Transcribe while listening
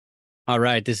All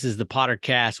right, this is the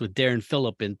Pottercast with Darren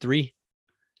Phillip in 3,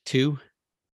 2,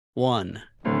 1.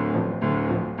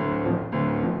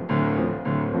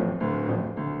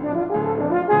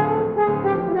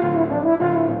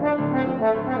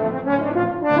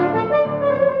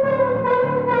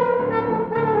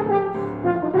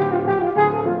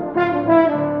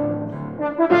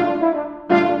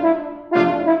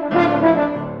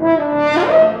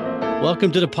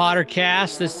 Welcome to the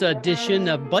Pottercast. This edition,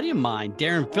 a buddy of mine,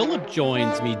 Darren Phillip,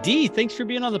 joins me. D, thanks for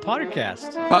being on the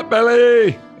Pottercast.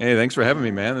 Potbelly! Hey, thanks for having me,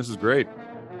 man. This is great.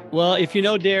 Well, if you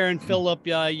know Darren Phillip,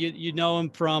 you know him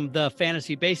from the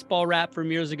fantasy baseball rap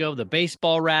from years ago, the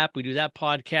baseball rap. We do that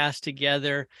podcast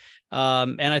together,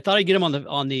 and I thought I'd get him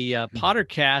on the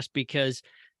Pottercast because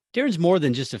Darren's more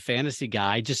than just a fantasy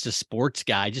guy, just a sports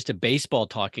guy, just a baseball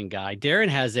talking guy. Darren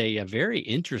has a very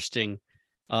interesting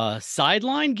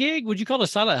sideline gig. Would you call it a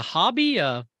sideline, a hobby,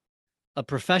 a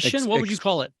profession? What would you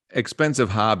call it? Expensive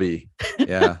hobby.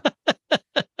 Yeah.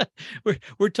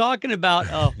 We're talking about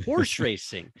horse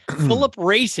racing. Phillip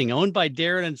Racing, owned by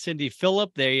Darren and Cindy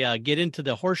Phillip. They get into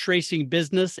the horse racing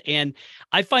business, and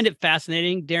I find it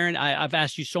fascinating. Darren, I've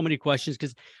asked you so many questions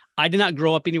because I did not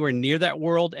grow up anywhere near that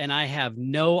world, and I have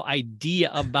no idea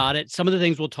about it. Some of the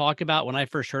things we'll talk about, when I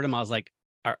first heard them, I was like,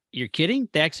 you're kidding?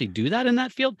 They actually do that in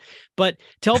that field? But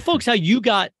tell folks how you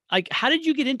got, how did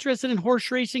you get interested in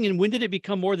horse racing, and when did it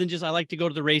become more than just, I like to go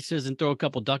to the races and throw a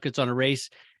couple ducats on a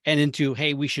race, and into,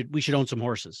 hey, we should own some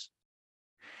horses?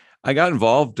 I got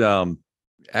involved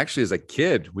actually as a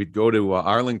kid. We'd go to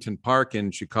Arlington Park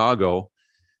in Chicago,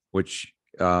 which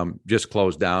just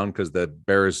closed down because the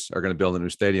Bears are going to build a new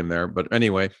stadium there. But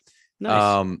anyway,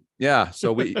 nice. Yeah.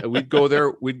 So we'd go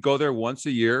there. We'd go there once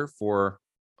a year for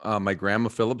my grandma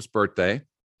Phillip's birthday,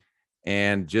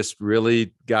 and just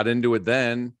really got into it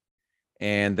then.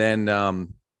 And then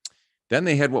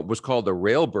they had what was called the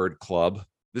Railbird Club.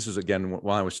 This is again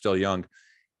while I was still young.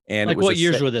 And like, what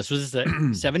years were this? Was this the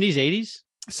 70s, 80s?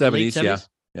 70s?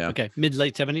 Yeah. Okay.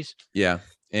 Late 70s. Yeah.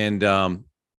 And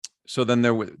so then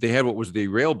they had what was the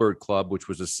Railbird Club, which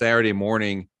was a Saturday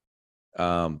morning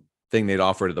thing they'd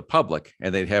offer to the public,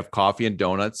 and they'd have coffee and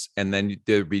donuts, and then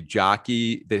there'd be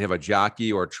they'd have a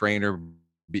jockey or a trainer,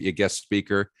 be a guest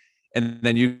speaker, and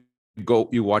then you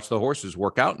watch the horses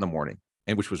work out in the morning,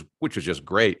 and which was just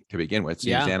great to begin with.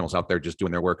 Seeing these animals out there just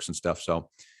doing their works and stuff. So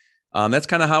that's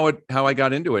kind of how I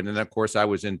got into it. And then of course I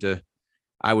was in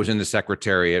the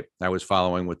Secretariat. I was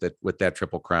following with that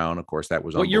Triple Crown. Of course, that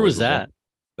was what year was that?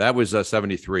 That was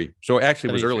 73. So actually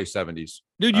it was early 70s.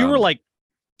 Dude, you were like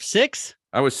 6?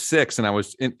 I was 6, and I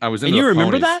was in. And you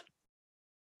remember ponies. That?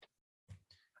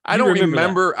 I don't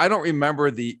remember. I don't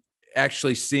remember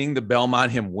actually seeing the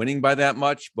Belmont, him winning by that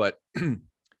much. But it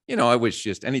was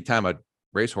just anytime a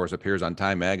racehorse appears on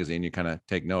Time magazine, you kind of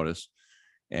take notice.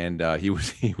 And he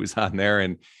was on there,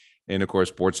 and of course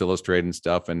Sports Illustrated and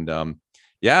stuff. And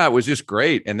it was just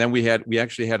great. And then we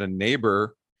actually had a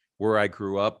neighbor where I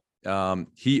grew up.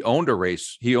 He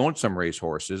owned some race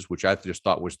horses, which I just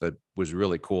thought was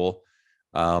really cool.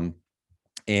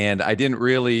 And I didn't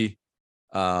really,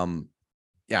 I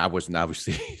wasn't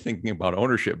obviously thinking about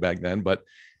ownership back then, but,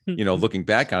 looking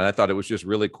back on it, I thought it was just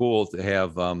really cool to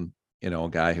have, a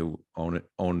guy who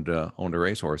owned a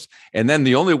racehorse. And then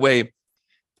the only way,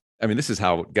 this is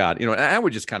how it got, and I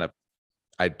would just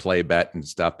I'd play bet and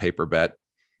stuff, paper bet.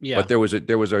 Yeah. But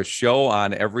there was a show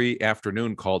on every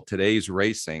afternoon called Today's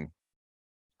Racing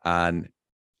on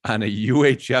a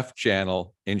UHF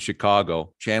channel in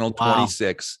Chicago, channel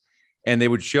 26. And they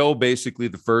would show basically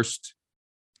the first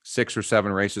 6 or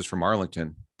 7 races from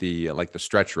Arlington, the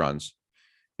stretch runs.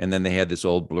 And then they had this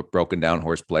old broken down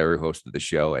horse player who hosted the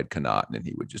show, Ed Connaughton, and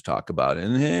he would just talk about it.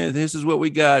 And hey, this is what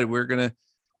we got. We're going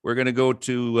to go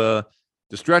to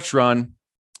the stretch run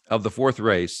of the 4th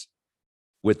race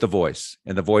with the voice.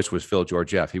 And the voice was Phil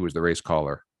Georgieff. He was the race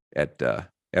caller at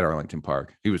Arlington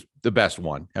Park. He was the best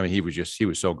one. He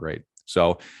was so great.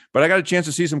 So, but I got a chance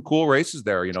to see some cool races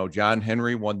there. John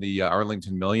Henry won the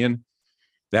Arlington Million.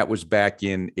 That was back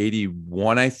in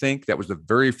 81, I think. That was the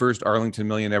very first Arlington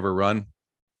Million ever run.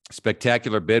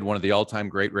 Spectacular bid. One of the all-time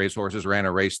great racehorses ran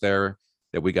a race there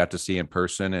that we got to see in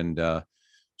person. And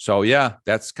so, yeah,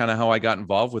 that's kind of how I got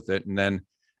involved with it. And then,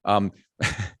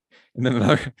 and then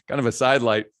another kind of a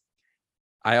sidelight,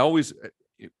 I always,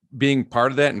 being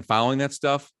part of that and following that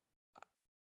stuff,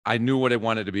 I knew what I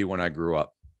wanted to be when I grew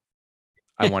up.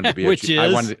 I wanted to be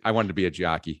I wanted to be a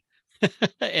jockey.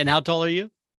 And how tall are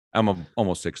you? I'm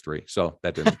almost 6'3", so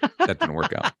that didn't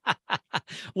work out.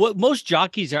 What most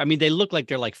jockeys are, they look like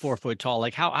they're like 4 foot tall.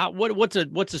 Like what's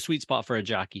a sweet spot for a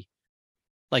jockey?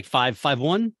 Like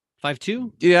 5'1",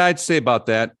 5'2"? Yeah, I'd say about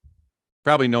that.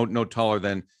 Probably no taller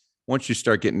than, once you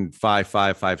start getting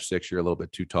 5'5", 5'6", you're a little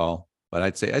bit too tall. But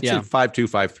I'd say 5'2",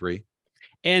 5'3".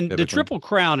 And typically. the Triple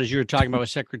Crown, as you were talking about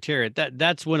with Secretariat,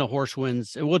 that's when a horse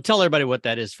wins. And we'll tell everybody what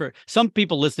that is. For some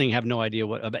people listening, have no idea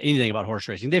about anything about horse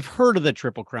racing. They've heard of the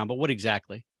Triple Crown, but what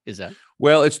exactly is that?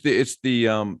 Well, it's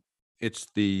the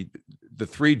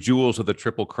three jewels of the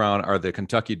Triple Crown are the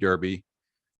Kentucky Derby,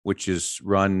 which is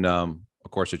run, of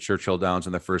course, at Churchill Downs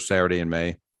on the first Saturday in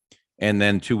May. And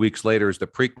then 2 weeks later is the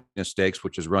Preakness Stakes,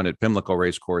 which is run at Pimlico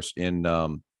Racecourse in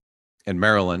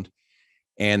Maryland.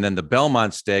 And then the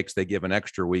Belmont Stakes, they give an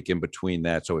extra week in between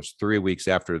that. So it's 3 weeks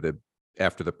after the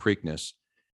Preakness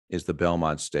is the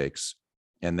Belmont Stakes.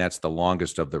 And that's the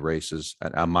longest of the races,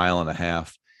 a mile and a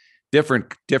half.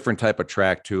 Different type of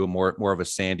track too, more of a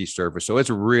sandy surface. So it's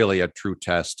really a true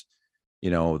test.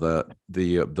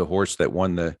 The horse that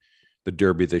won the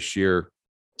Derby this year,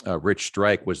 Rich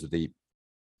Strike, was the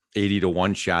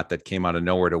 80-1 shot that came out of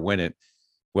nowhere to win it.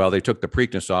 Well, they took the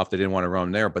Preakness off. They didn't want to run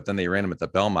him there, but then they ran him at the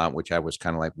Belmont, which I was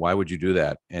kind of like, why would you do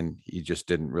that? And he just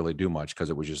didn't really do much because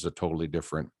it was just a totally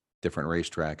different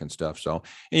racetrack and stuff. So,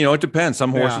 it depends.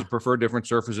 Some horses prefer different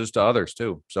surfaces to others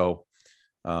too. So,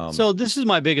 so this is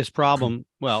my biggest problem.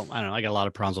 Well, I don't know. I got a lot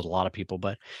of problems with a lot of people,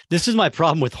 but this is my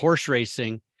problem with horse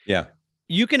racing. Yeah.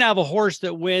 You can have a horse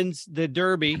that wins the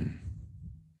Derby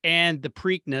and the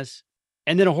Preakness,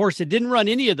 and then a horse that didn't run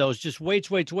any of those, just waits,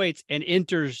 and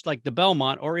enters like the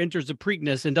Belmont or enters the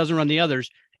Preakness and doesn't run the others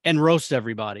and roasts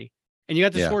everybody. And you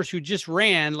got this horse who just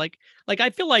ran, like I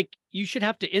feel like you should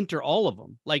have to enter all of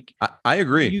them. Like I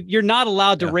agree. You're not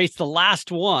allowed to race the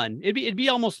last one. It'd be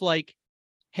almost like,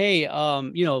 hey,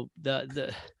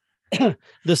 the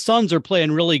the Suns are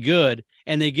playing really good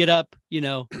and they get up,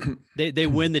 they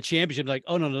win the championship. Like,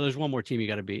 oh no, there's one more team you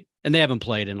got to beat. And they haven't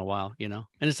played in a while, and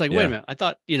it's like, wait a minute. I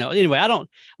thought, anyway,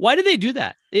 why do they do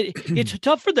that? It's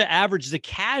tough for the average, the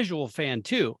casual fan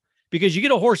too, because you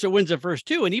get a horse that wins the first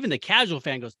two. And even the casual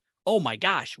fan goes, oh my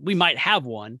gosh, we might have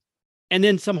one. And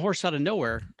then some horse out of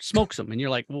nowhere smokes them. And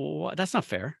you're like, well, that's not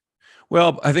fair.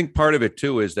 Well, I think part of it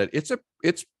too is that it's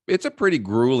a pretty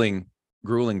grueling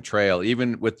trail,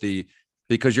 even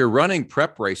because you're running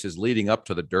prep races leading up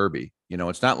to the Derby.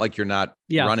 It's not like you're not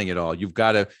running it all. You've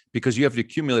got to, because you have to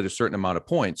accumulate a certain amount of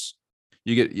points.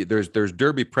 There's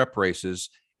Derby prep races,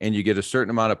 and you get a certain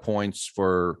amount of points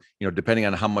for, depending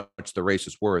on how much the race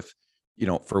is worth,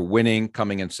 for winning,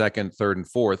 coming in second, third, and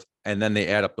fourth. And then they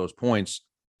add up those points,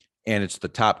 and it's the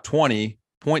top 20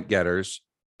 point getters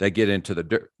that get into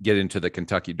the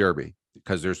Kentucky Derby,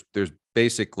 because there's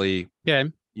basically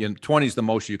 20 is the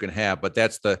most you can have, but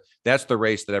that's the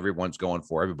race that everyone's going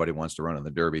for. Everybody wants to run in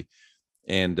the Derby.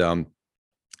 And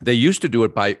they used to do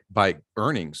it by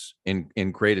earnings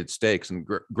in graded stakes, and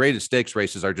graded stakes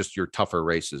races are just your tougher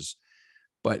races.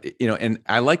 But, and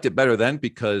I liked it better then,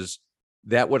 because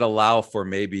that would allow for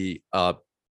maybe a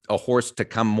horse to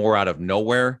come more out of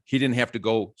nowhere. He didn't have to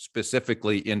go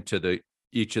specifically into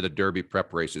each of the Derby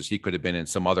prep races. He could have been in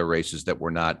some other races that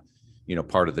were not,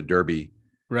 part of the Derby,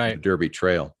 the Derby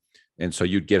trail. And so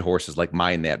you'd get horses like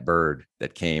Mind That Bird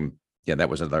that came, that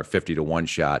was another 50-1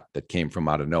 shot that came from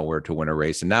out of nowhere to win a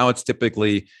race. And now it's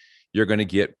typically, you're going to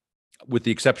get, with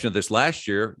the exception of this last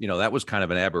year, that was kind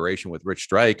of an aberration with Rich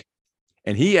Strike.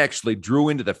 And he actually drew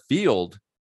into the field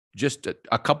just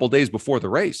a couple days before the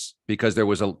race, because there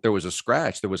was a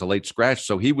scratch. There was a late scratch.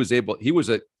 So he was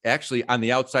actually on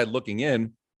the outside looking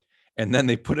in, and then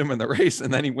they put him in the race,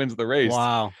 and then he wins the race.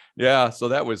 Wow. Yeah. So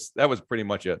that was pretty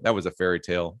much that was a fairy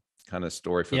tale kind of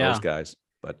story for those guys.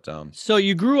 But so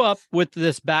you grew up with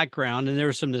this background, and there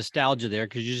was some nostalgia there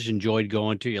because you just enjoyed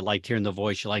going to. You liked hearing the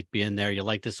voice. You liked being there. You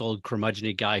liked this old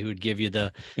curmudgeon guy who would give you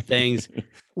the things.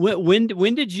 when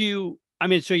did you? I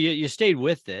mean, so you stayed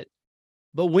with it,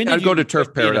 but when did you go to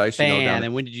Turf Paradise? Fan,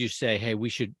 and when did you say, "Hey, we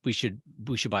should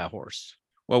buy a horse"?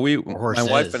 Well, my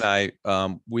wife and I,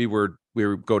 we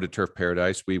go to Turf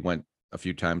Paradise. We went a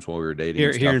few times while we were dating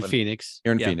here in Phoenix.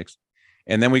 Phoenix,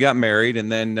 and then we got married,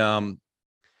 and then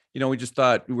we just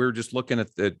thought, we were just looking at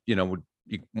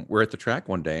we're at the track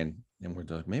one day, and we're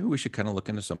like, maybe we should kind of look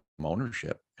into some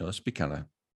ownership. This would be kind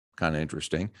of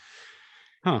interesting.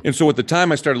 Huh. And so at the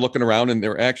time I started looking around, and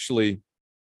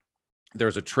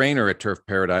there's a trainer at Turf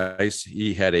Paradise.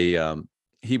 He had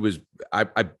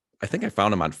I think I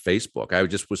found him on Facebook. I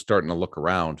just was starting to look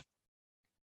around,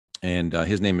 and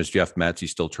his name is Jeff Metz. He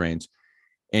still trains,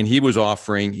 and he was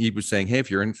saying, hey, if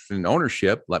you're interested in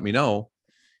ownership, let me know.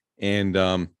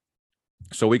 And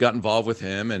so we got involved with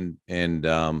him, and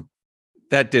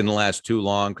that didn't last too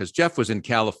long, because Jeff was in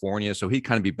California, so he'd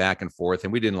kind of be back and forth,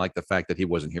 and we didn't like the fact that he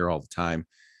wasn't here all the time.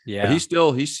 Yeah, but he's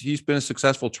been a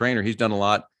successful trainer. He's done a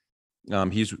lot.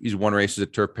 He's won races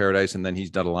at Turf Paradise, and then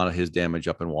he's done a lot of his damage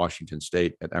up in Washington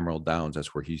State at Emerald Downs.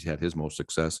 That's where he's had his most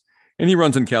success. And he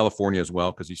runs in California as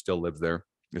well because he still lives there,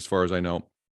 as far as I know.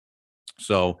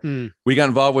 So we got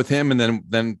involved with him, and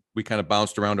then we kind of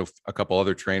bounced around to a couple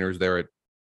other trainers there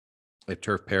at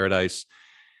Turf Paradise.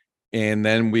 And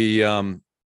then we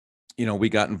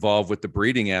got involved with the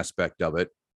breeding aspect of it,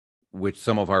 with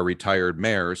some of our retired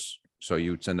mares. So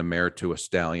you'd send a mare to a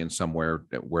stallion somewhere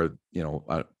where,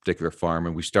 a particular farm.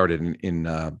 And we started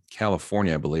in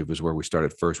California, I believe, was where we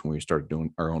started first when we started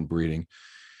doing our own breeding.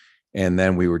 And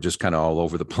then we were just kind of all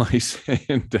over the place.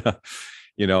 And,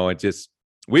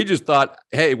 we just thought,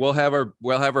 hey, we'll have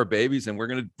our babies and we're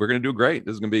going to do great.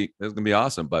 This is going to be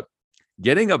awesome. But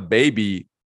getting a baby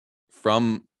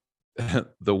from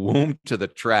the womb to the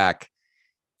track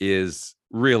is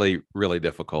really, really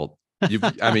difficult. You've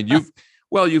got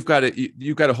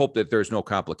to hope that there's no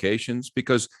complications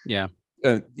because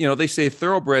they say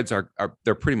thoroughbreds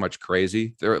they're pretty much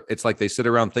crazy. It's like they sit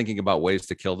around thinking about ways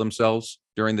to kill themselves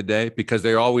during the day because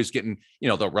they're always getting,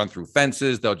 they'll run through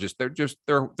fences.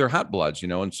 They're hot bloods,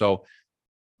 and so,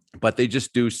 but they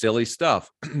just do silly stuff.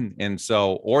 And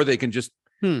so, or they can just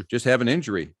have an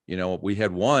injury. We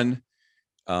had one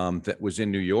that was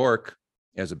in New York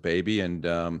as a baby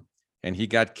and he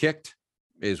got kicked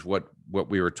is what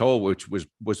we were told, which was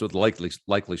the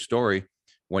likely story.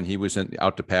 When he was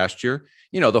out to pasture,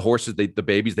 the horses, the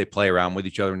babies, they play around with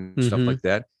each other and stuff like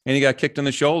that. And he got kicked in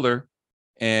the shoulder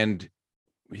and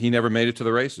he never made it to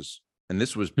the races. And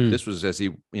this was as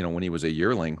he, when he was a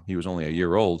yearling, he was only a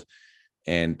year old.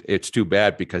 And it's too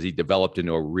bad because he developed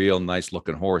into a real nice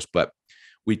looking horse, but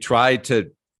we tried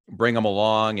to bring him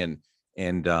along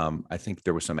and I think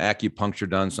there was some acupuncture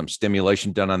done, some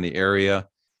stimulation done on the area.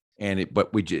 And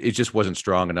it just wasn't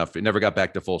strong enough. It never got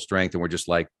back to full strength. And we're just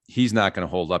like, he's not going to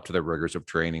hold up to the rigors of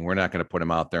training. We're not going to put him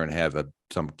out there and have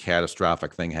some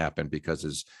catastrophic thing happen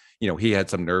because he had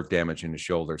some nerve damage in his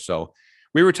shoulder. So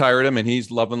we retired him and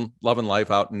he's loving life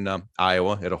out in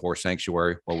Iowa at a horse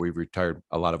sanctuary where we've retired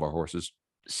a lot of our horses.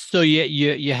 So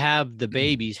you have the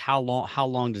babies. How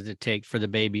long does it take for the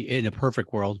baby in a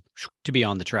perfect world to be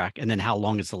on the track? And then how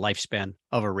long is the lifespan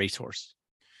of a racehorse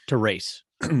to race?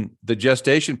 The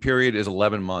gestation period is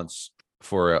 11 months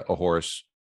for a horse.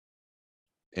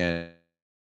 And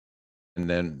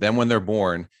then when they're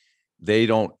born, they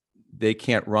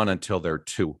can't run until they're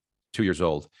 2 years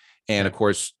old. And of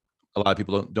course, a lot of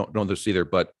people don't know this either,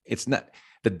 but it's not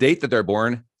the date that they're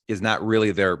born is not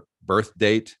really their birth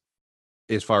date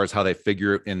as far as how they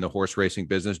figure it in the horse racing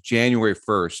business. January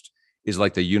 1st is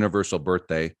like the universal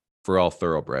birthday for all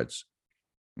thoroughbreds.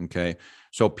 Okay.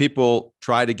 So people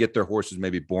try to get their horses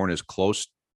maybe born as close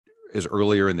as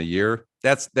earlier in the year.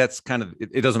 That's kind of,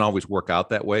 it doesn't always work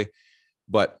out that way,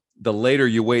 but the later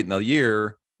you wait in the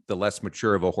year, the less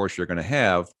mature of a horse you're going to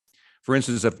have. For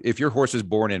instance, if your horse is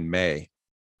born in May,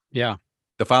 the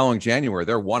following January,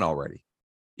 they're 1 already,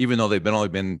 even though they've only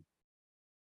been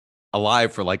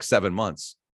alive for like 7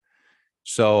 months.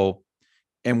 So,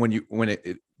 and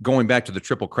going back to the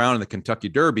Triple Crown and the Kentucky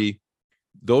Derby,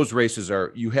 those races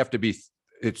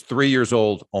it's 3 years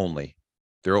old only.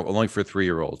 They're only for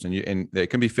 3-year-olds, and they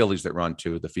can be fillies that run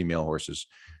too, the female horses.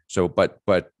 So, but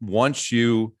once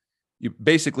you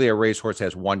basically a racehorse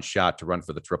has one shot to run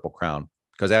for the Triple Crown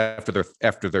because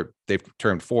after they've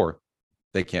turned 4,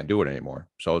 they can't do it anymore.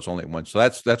 So it's only one. So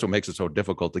that's what makes it so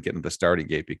difficult to get into the starting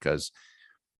gate because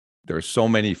there's so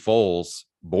many foals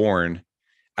born.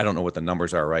 I don't know what the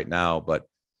numbers are right now, but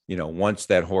once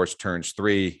that horse turns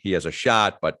 3, he has a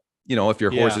shot. But if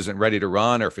your horse isn't ready to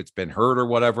run or if it's been hurt or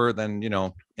whatever, then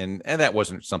and that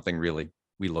wasn't something really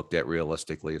we looked at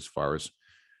realistically as far as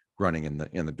running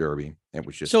in the Derby. It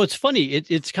was just, so it's funny.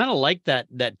 It's kind of like that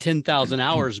 10,000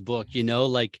 hours book,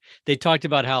 like they talked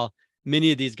about how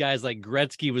many of these guys like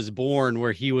Gretzky was born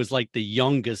where he was like the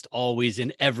youngest always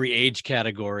in every age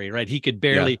category, right? He could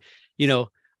barely,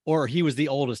 or he was the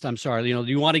oldest. I'm sorry.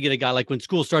 You want to get a guy like when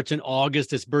school starts in August,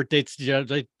 his birthday's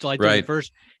July 21st. Right. If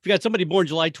you got somebody born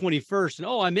July 21st and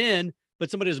I'm in,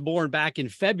 but somebody was born back in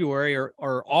February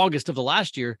or August of the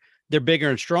last year, they're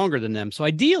bigger and stronger than them. So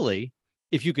ideally,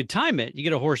 if you could time it, you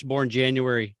get a horse born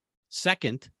January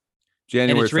 2nd.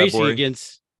 January, and it's February.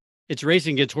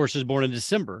 racing against horses born in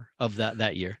December of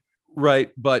that year. Right.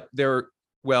 But the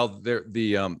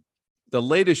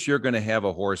latest you're going to have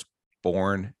a horse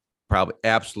born, probably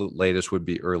absolute latest would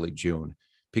be early June,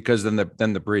 because then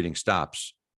the breeding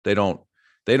stops. They don't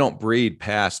breed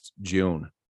past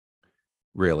June,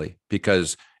 really,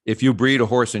 because if you breed a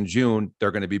horse in June,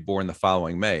 they're going to be born the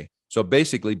following May. So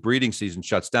basically, breeding season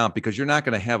shuts down because you're not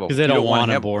going to have because they don't want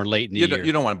them born late in the year.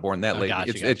 You don't want them born that late.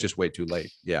 It's just way too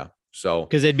late. Yeah. So,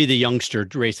 because they'd be the youngster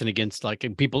racing against like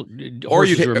people, or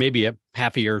horses who are maybe a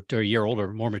half a year to a year older,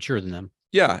 more mature than them.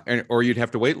 yeah, or you'd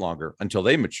have to wait longer until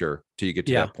they mature till you get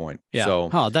to that point. Yeah.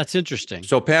 So, That's interesting.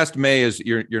 so past May is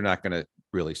you're not going to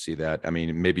really see that. I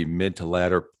mean, maybe mid to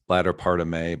latter part of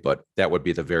May, but that would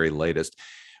be the very latest.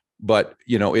 But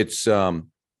it's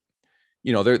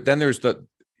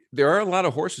there are a lot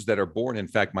of horses that are born. In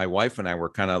fact, my wife and I were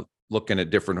kind of looking at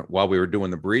different while we were doing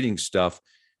the breeding stuff.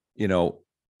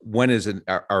 When is it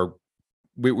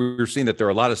we were seeing that there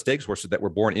are a lot of stakes horses that were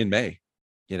born in May.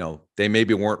 They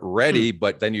maybe weren't ready,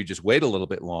 but then you just wait a little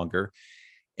bit longer.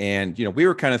 And, we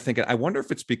were kind of thinking, I wonder if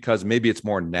it's because maybe it's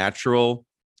more natural,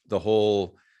 the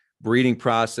whole breeding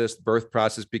process, birth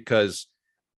process, because,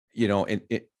 in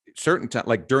certain time,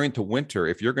 like during the winter,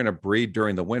 if you're going to breed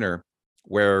during the winter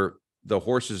where the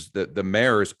horses, the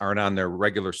mares aren't on their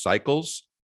regular cycles,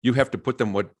 you have to put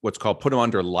them put them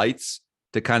under lights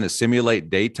to kind of simulate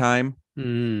daytime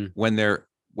when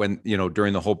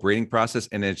during the whole breeding process.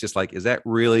 And it's just like, is that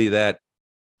really that,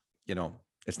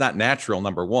 it's not natural,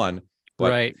 number one,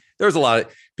 but right. There's a lot of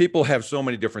people have so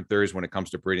many different theories when it comes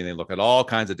to breeding. They look at all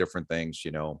kinds of different things,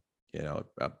 the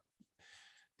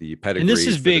pedigree. And this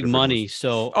is big money. Horses.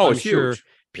 So I'm sure huge.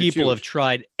 People have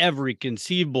tried every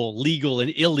conceivable legal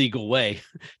and illegal way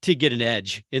to get an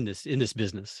edge in this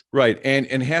business. Right. And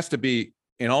it has to be,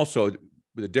 and also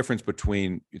the difference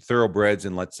between thoroughbreds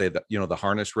and let's say the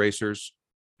harness racers,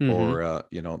 or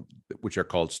which are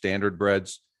called standard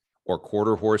breds or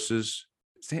quarter horses.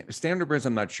 Standard breds,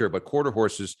 I'm not sure, but quarter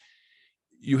horses,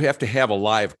 you have to have a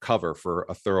live cover for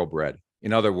a thoroughbred.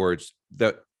 In other words,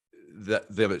 the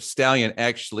stallion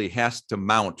actually has to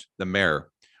mount the mare,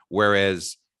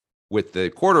 whereas with the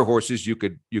quarter horses, you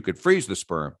could freeze the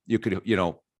sperm. You could,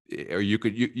 or you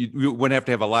wouldn't have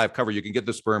to have a live cover. You can get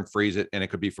the sperm, freeze it, and it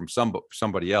could be from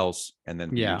somebody else, and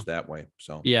then use that way.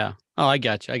 So yeah. Oh, I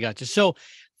got you. So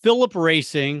Philip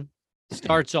Racing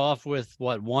starts off with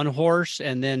what, one horse,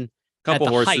 and then couple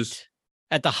horses.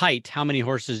 At the height, how many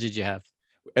horses did you have?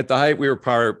 At the height, we were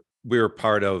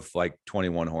part of like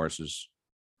 21 horses.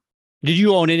 Did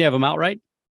you own any of them outright?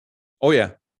 Oh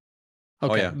yeah.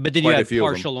 Okay. Oh, yeah. But did you have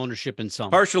partial ownership in some?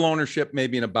 Partial ownership,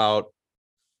 maybe in about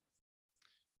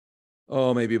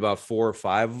maybe about 4 or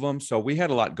 5 of them. So we had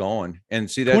a lot going.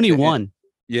 And see that 21.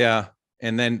 Yeah.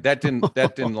 And then that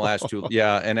didn't last too.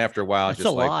 Yeah. And after a while, that's just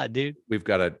a lot, dude. We've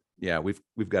got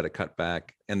to cut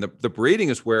back. And the breeding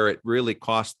is where it really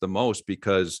costs the most,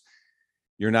 because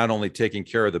you're not only taking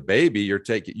care of the baby,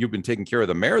 you've been taking care of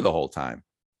the mare the whole time.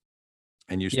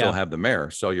 And you still have the mare.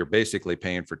 So you're basically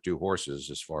paying for 2 horses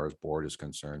as far as board is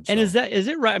concerned. And is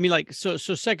it right? I mean, like, so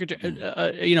secretary,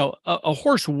 a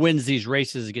horse wins these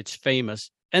races, gets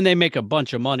famous, and they make a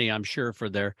bunch of money, I'm sure, for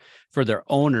their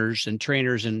owners and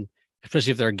trainers, and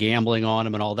especially if they're gambling on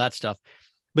them and all that stuff.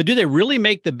 But do they really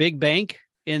make the big bank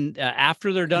in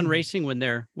after they're done racing, when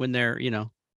they're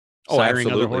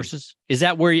siring other horses? Is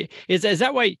that where is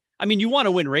that why? I mean, you want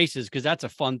to win races because that's a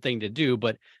fun thing to do,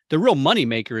 but the real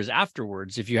moneymaker is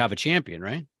afterwards if you have a champion,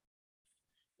 right?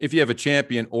 If you have a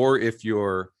champion, or if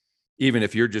you're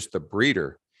just the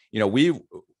breeder, we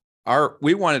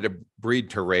wanted to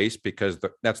breed to race because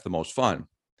that's the most fun.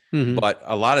 Mm-hmm. But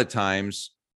a lot of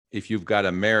times, if you've got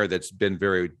a mare that's done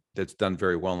very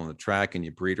well on the track, and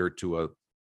you breed her to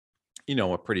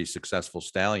a pretty successful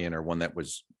stallion, or one that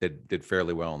did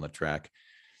fairly well on the track,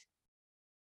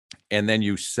 and then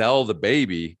you sell the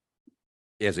baby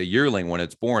as a yearling when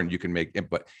it's born, you can make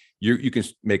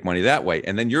money that way.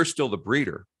 And then you're still the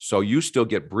breeder. So you still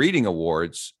get breeding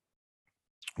awards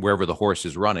wherever the horse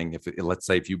is running. Let's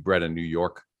say if you have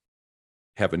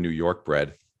a New York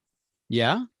bred.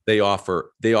 Yeah. They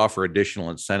offer additional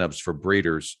incentives for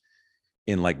breeders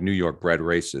in like New York bred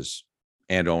races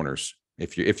and owners.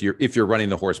 If you're running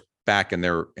the horse back in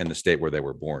the state where they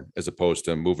were born, as opposed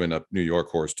to moving a New York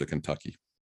horse to Kentucky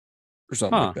or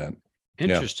something like that.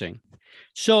 Interesting. Yeah.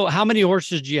 So how many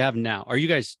horses do you have now? Are you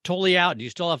guys totally out? Do you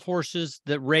still have horses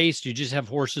that race? Do you just have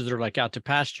horses that are like out to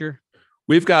pasture?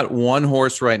 We've got one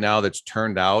horse right now that's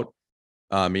turned out,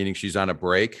 meaning she's on a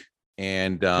break.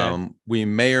 And we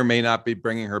may or may not be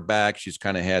bringing her back. She's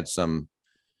kind of had some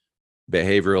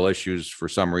behavioral issues for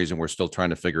some reason. We're still trying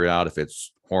to figure it out if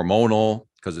it's hormonal,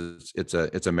 because it's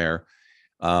a mare.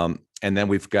 And then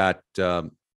we've got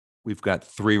 3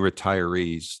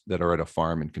 retirees that are at a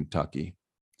farm in Kentucky.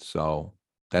 So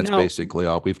that's basically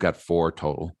all. We've got 4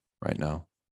 total right now.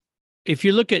 If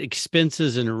you look at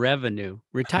expenses and revenue,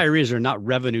 retirees are not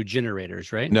revenue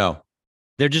generators, right? No,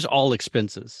 they're just all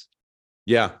expenses.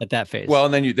 Yeah, at that phase. Well,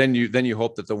 and then you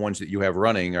hope that the ones that you have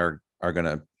running are going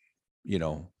to,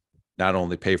 not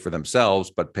only pay for themselves,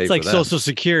 but pay It's for like them. Social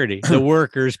Security. The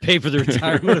workers pay for the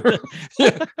retirement.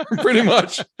 Yeah, pretty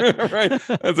much. Right.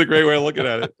 That's a great way of looking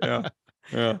at it. Yeah.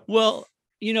 Yeah. Well,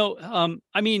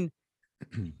 I mean,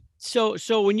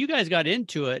 so when you guys got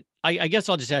into it, I guess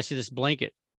I'll just ask you this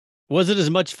blanket. Was it as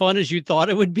much fun as you thought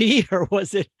it would be? Or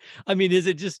was it, I mean, is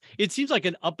it just, it seems like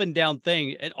an up and down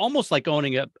thing, and almost like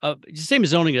owning same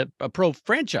as owning a pro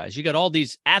franchise. You got all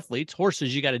these athletes,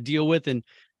 horses you got to deal with, and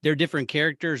they're different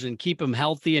characters, and keep them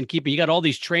healthy, and you got all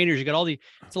these trainers, you got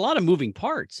it's a lot of moving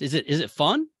parts. Is it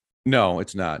fun? No,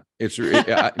 it's not.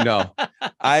 No,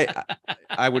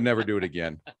 I would never do it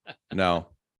again. No.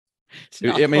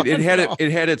 I mean, it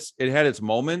had its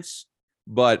moments,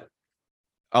 but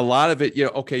a lot of it,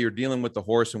 okay, you're dealing with the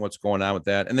horse and what's going on with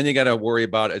that. And then you got to worry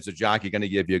about, as a jockey, going to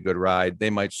give you a good ride.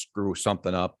 They might screw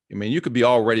something up. I mean, you could be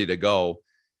all ready to go,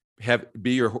 have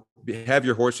your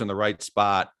horse in the right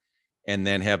spot, and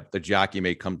then have the jockey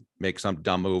make some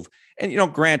dumb move.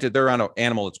 And, granted, they're on an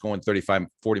animal that's going 35,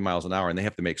 40 miles an hour, and they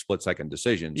have to make split-second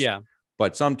decisions. Yeah.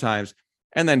 But sometimes,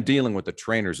 and then dealing with the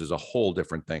trainers is a whole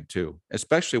different thing too,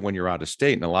 especially when you're out of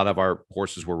state. And a lot of our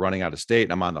horses were running out of state,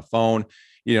 and I'm on the phone.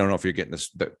 You don't know if you're getting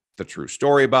the true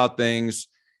story about things.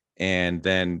 And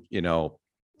then,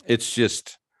 it's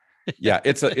just, yeah,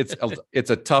 it's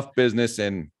a tough business.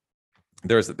 And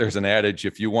there's an adage,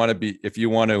 if you want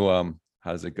to,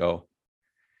 how does it go?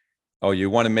 Oh, you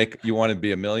want to make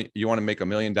 $1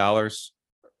 million,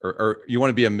 or you want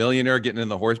to be a millionaire getting in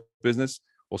the horse business?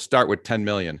 Well, start with 10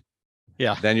 million.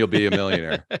 Yeah. Then you'll be a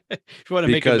millionaire. If you want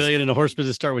to make $1 million in a horse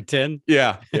business, start with 10.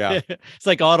 Yeah. Yeah. It's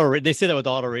like they say that with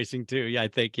auto racing too. Yeah, I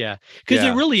think. Yeah. Because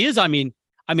it really is. I mean,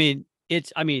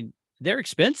 they're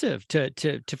expensive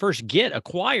to first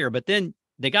acquire, but then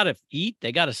they got to eat,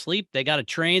 they got to sleep, they got to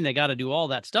train, they got to do all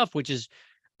that stuff, which is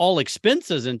all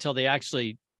expenses until they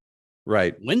actually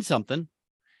win something.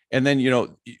 And then,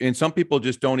 and some people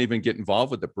just don't even get involved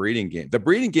with the breeding game. The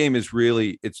breeding game is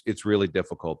really, it's really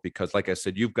difficult because, like I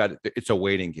said, it's a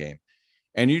waiting game,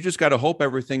 and you just got to hope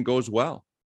everything goes well.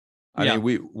 I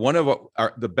mean, one of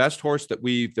the best horse that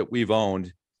we've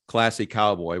owned, Classy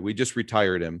Cowboy, we just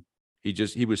retired him.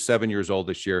 He was 7 years old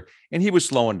this year, and he was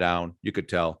slowing down. You could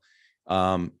tell.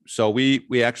 So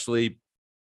we actually,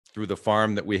 through the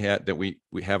farm that we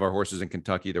have our horses in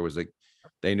Kentucky,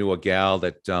 they knew a gal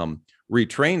that,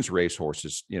 retrains race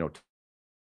horses,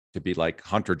 to be like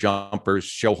hunter jumpers,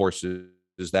 show horses,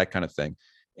 that kind of thing.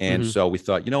 And so we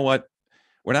thought, you know what,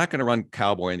 we're not going to run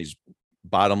Cowboy in these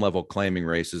bottom level claiming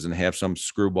races and have some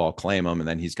screwball claim him, and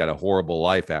then he's got a horrible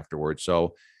life afterwards.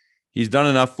 So he's done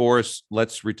enough for us.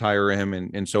 Let's retire him.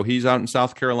 And so he's out in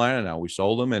South Carolina now. We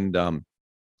sold him and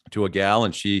to a gal,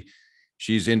 and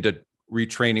she's into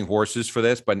retraining horses for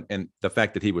this, and the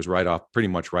fact that he was pretty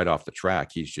much right off the track,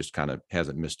 he's just kind of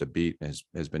hasn't missed a beat and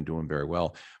has been doing very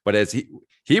well. But as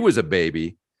he was a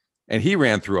baby, and he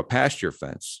ran through a pasture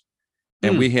fence,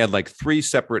 and we had like 3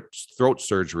 separate throat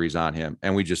surgeries on him,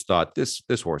 and we just thought this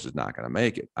horse is not going to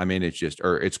make it. I mean, it's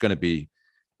going to be,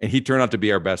 and he turned out to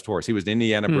be our best horse. He was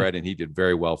Indiana bred, and he did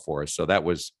very well for us. So that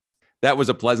was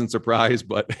a pleasant surprise,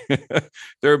 but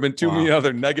there have been too many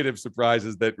other negative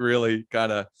surprises that really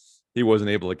kind of, he wasn't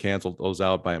able to cancel those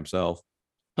out by himself.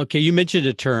 Okay. You mentioned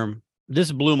a term.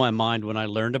 This blew my mind when I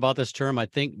learned about this term. I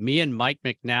think me and Mike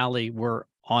McNally were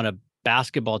on a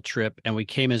basketball trip, and we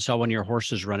came and saw one of your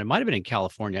horses run. It might've been in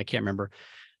California. I can't remember.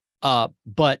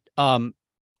 But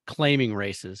claiming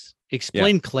races,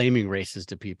 explain claiming races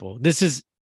to people. This is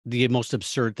the most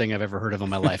absurd thing I've ever heard of in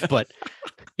my life, but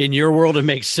in your world, it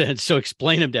makes sense. So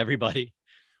explain them to everybody.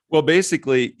 Well,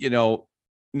 basically,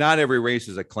 not every race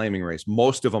is a claiming race.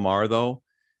 Most of them are, though,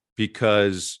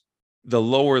 because the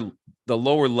lower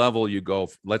level you go,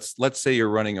 let's say you're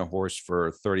running a horse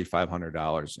for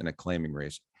 $3,500 in a claiming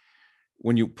race.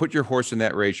 When you put your horse in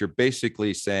that race, you're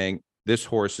basically saying this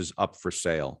horse is up for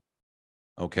sale.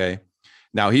 Okay.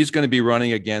 Now he's going to be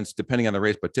running against, depending on the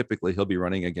race, but typically he'll be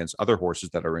running against other horses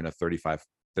that are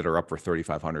that are up for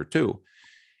 3,500 too.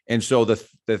 And so the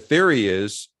theory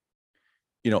is,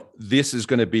 this is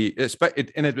going to be,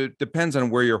 and it depends on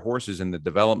where your horse is in the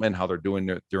development, how they're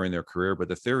doing during their career. But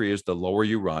the theory is the lower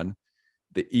you run,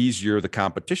 the easier the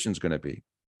competition is going to be,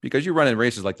 because you run in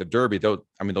races like the Derby. Those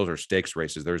are stakes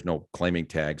races. There's no claiming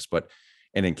tags,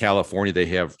 and in California, they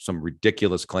have some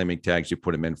ridiculous claiming tags you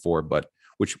put them in for, but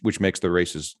which makes the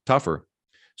races tougher.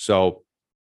 So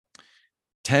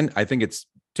I think it's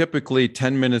typically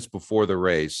 10 minutes before the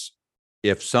race.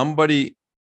 If somebody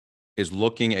is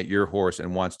looking at your horse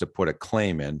and wants to put a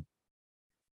claim in,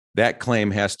 that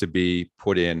claim has to be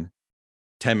put in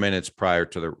 10 minutes prior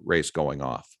to the race going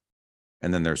off.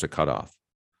 And then there's a cutoff.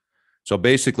 So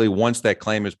basically, once that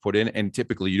claim is put in, and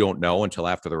typically you don't know until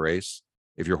after the race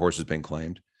if your horse has been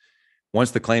claimed.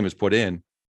 Once the claim is put in,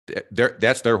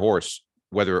 that's their horse,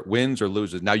 whether it wins or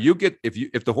loses. Now you get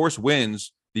if the horse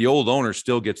wins, the old owner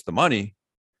still gets the money,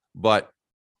 but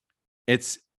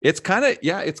it's kind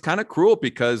of cruel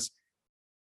because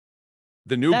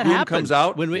the new That groom happened comes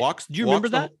out, when we walks. do you remember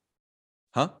that?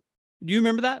 Huh? Do you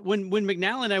remember that when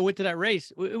McNally and I went to that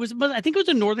race? It was, I think it was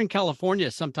in Northern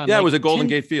California sometime. Yeah, like it was at Golden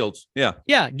Gate Fields. Yeah.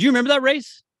 Yeah. Do you remember that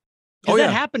race? Oh, That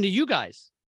yeah. happened to you guys.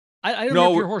 I don't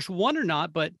know if your horse won or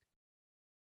not, but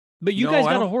you guys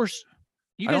got a horse.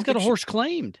 You guys got a horse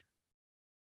claimed.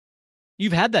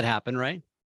 You've had that happen, right?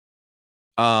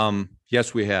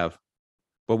 Yes, we have.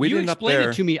 But we didn't up there. You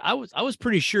explained it to me. I was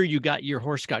pretty sure your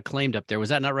horse got claimed up there. Was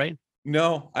that not right?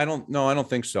 No, I don't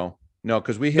think so. No,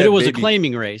 because we had. But it was a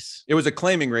claiming race. It was a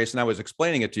claiming race, and I was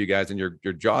explaining it to you guys, and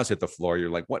your jaws hit the floor. You're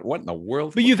like, what in the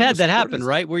world? But you've had that happen,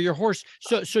 right? Where your horse.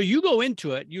 So you go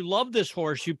into it. You love this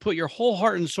horse. You put your whole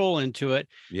heart and soul into it.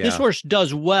 Yeah. This horse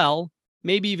does well.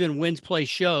 Maybe even wins play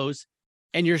shows.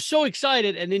 And you're so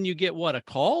excited. And then you get a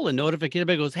call, a notification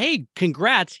that goes, hey,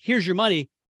 congrats. Here's your money.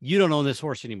 You don't own this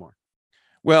horse anymore.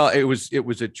 Well, it was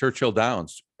at Churchill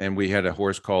Downs, and we had a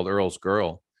horse called Earl's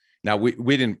Girl. Now we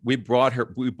bought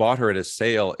her at a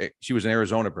sale. She was an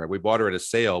Arizona bred. We bought her at a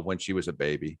sale when she was a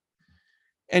baby.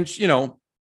 And she kind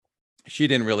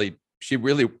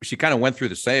of went through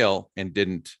the sale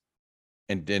and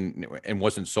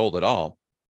wasn't sold at all.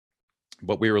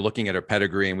 But we were looking at her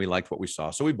pedigree and we liked what we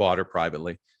saw. So we bought her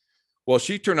privately. Well,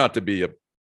 she turned out to be a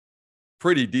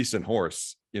pretty decent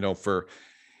horse,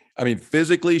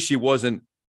 physically she wasn't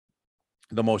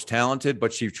the most talented,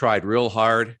 but she tried real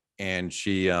hard. And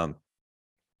she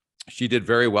did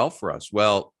very well for us.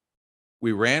 Well,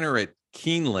 we ran her at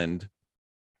Keeneland,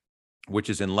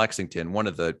 which is in Lexington, one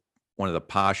of the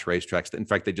posh racetracks. In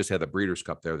fact, they just had the Breeders'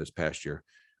 Cup there this past year,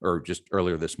 or just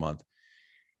earlier this month.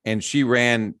 And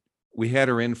we had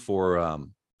her in for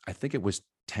I think it was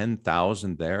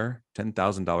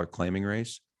 $10,000 claiming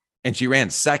race, and she ran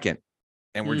second.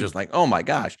 And we're just like, oh my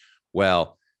gosh.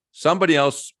 Well, somebody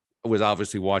else was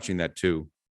obviously watching that too,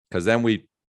 because then we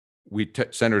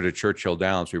sent her to Churchill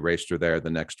Downs. We raced her there the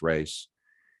next race,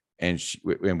 and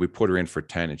we put her in for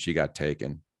 10, and she got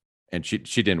taken. And she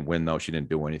didn't win though. She didn't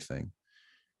do anything.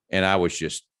 And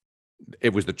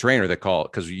it was the trainer that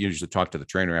called, because we usually talk to the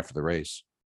trainer after the race.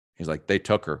 He's like, they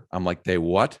took her. I'm like, they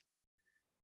what?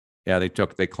 Yeah,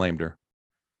 they claimed her.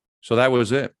 So that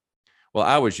was it. Well,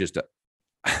 I was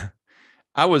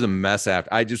I was a mess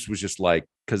after. I was just like,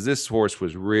 because this horse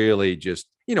was really just,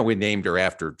 we named her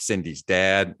after Cindy's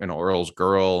dad, Earl's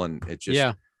Girl. And it just,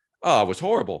 it was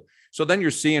horrible. So then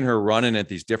you're seeing her running at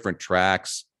these different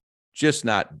tracks, just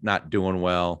not doing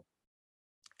well.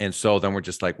 And so then we're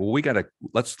just like, well, we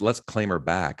let's claim her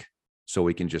back so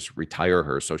we can just retire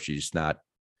her. So she's not,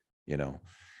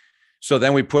 So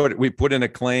then we put in a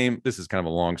claim. This is kind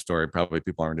of a long story. Probably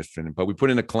people aren't interested in it, but we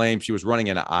put in a claim. She was running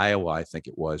in Iowa, I think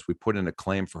it was. We put in a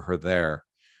claim for her there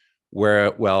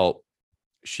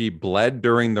she bled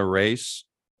during the race,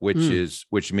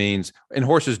 which means, and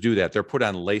horses do that. They're put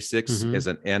on Lasix as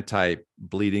an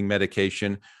anti-bleeding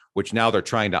medication, which now they're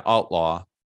trying to outlaw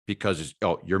because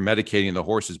you're medicating the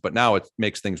horses, but now it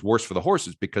makes things worse for the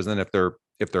horses, because then if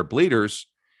they're bleeders,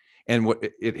 and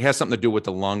it has something to do with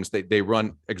the lungs, they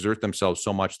exert themselves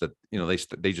so much that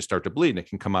they just start to bleed, and it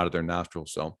can come out of their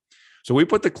nostrils. So we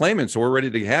put the claim in, so we're ready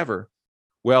to have her.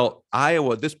 Well,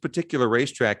 Iowa, this particular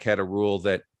racetrack had a rule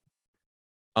that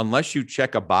unless you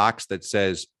check a box that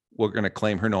says we're going to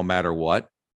claim her no matter what,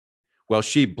 well,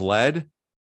 she bled,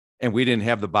 and we didn't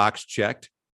have the box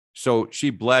checked, so she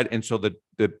bled, and so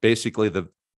basically the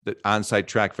on-site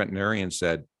track veterinarian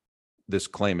said this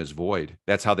claim is void.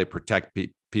 That's how they protect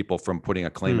people from putting a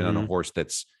claim in on a horse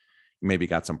that's maybe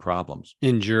got some problems,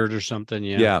 injured or something.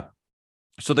 Yeah.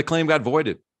 So the claim got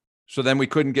voided. So then we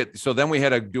had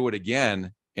to do it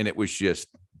again. And it was just,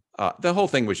 the whole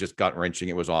thing was just gut wrenching.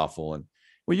 It was awful. And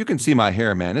well, you can see my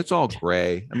hair, man. It's all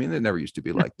gray. I mean, it never used to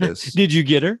be like this. Did you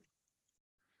get her?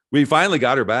 We finally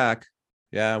got her back.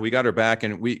 Yeah, we got her back,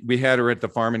 and we had her at the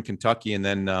farm in Kentucky. And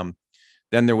then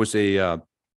there was a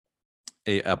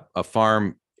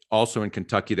farm also in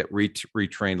Kentucky that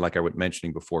retrained, like I was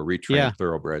mentioning before,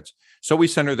 thoroughbreds. So we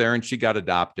sent her there, and she got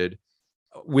adopted.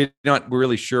 We're not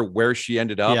really sure where she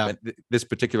ended up. Yeah. This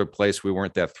particular place we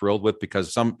weren't that thrilled with,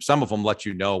 because some of them let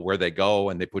you know where they go,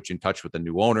 and they put you in touch with the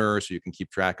new owner so you can keep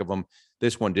track of them.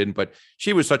 This one didn't, but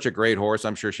she was such a great horse.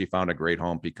 I'm sure she found a great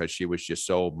home because she was just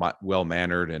so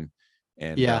well-mannered and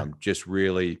just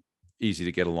really easy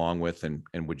to get along with, and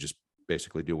would just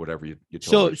basically do whatever you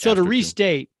told her. So to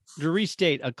restate,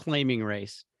 restate a claiming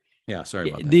race. Yeah, sorry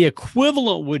about that. The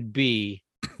equivalent would be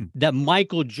that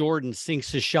Michael Jordan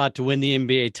sinks a shot to win the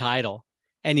NBA title,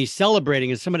 and he's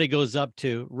celebrating, and somebody goes up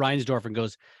to Reinsdorf and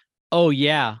goes, "Oh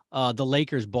yeah, the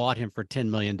Lakers bought him for $10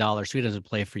 million, so he doesn't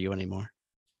play for you anymore."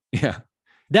 Yeah,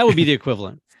 that would be the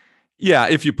equivalent. Yeah,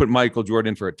 if you put Michael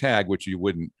Jordan for a tag, which you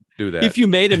wouldn't do that. If you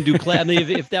made him do I mean,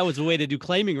 if that was the way to do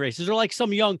claiming races, or like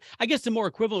some young, I guess the more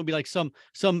equivalent would be like some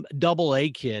double A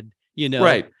kid,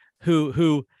 right?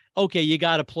 Who okay, you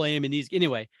got to play him in these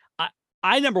anyway.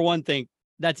 I number one think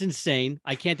that's insane.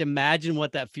 I can't imagine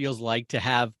what that feels like to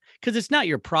have, because it's not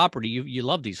your property. You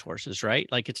love these horses, right?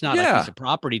 Like it's not a piece of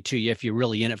property to you if you're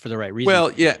really in it for the right reason.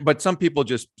 Well, yeah, but some people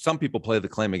play the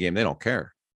claiming game. They don't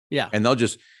care. Yeah, and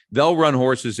they'll run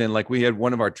horses in. Like we had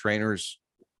one of our trainers.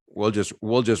 We'll just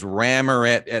ram her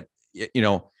at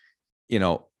ram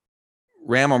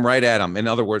them right at them. In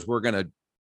other words, we're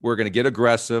gonna get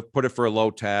aggressive, put it for a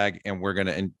low tag, and we're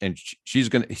gonna and she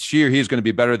or he's gonna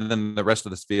be better than the rest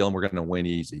of this field, and we're gonna win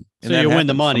easy. And so you win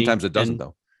the money. Sometimes it doesn't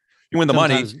though. You win the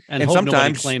money, and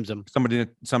sometimes claims them.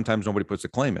 Sometimes nobody puts a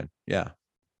claim in. Yeah.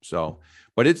 So,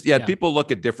 but it's people look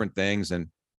at different things, and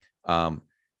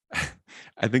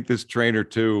I think this trainer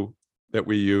too that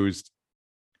we used.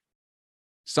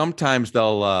 Sometimes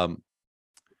they'll,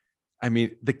 I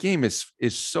mean, the game is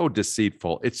so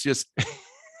deceitful. It's just,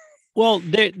 well,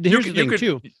 here's the thing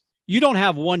too. You don't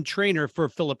have one trainer for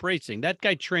Philip Racing. That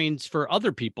guy trains for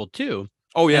other people too.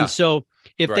 Oh yeah. And so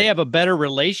if they have a better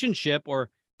relationship or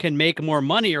can make more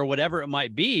money or whatever it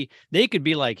might be, they could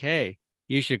be like, hey,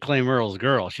 you should claim Earl's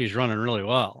girl. She's running really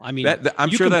well. I mean, I'm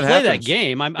you sure can that play happens. that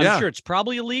game. I'm sure it's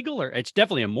probably illegal, or it's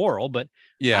definitely immoral, but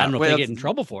I don't know if they get in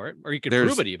trouble for it, or you could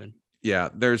prove it even. Yeah,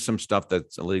 there's some stuff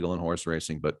that's illegal in horse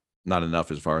racing, but not enough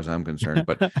as far as I'm concerned.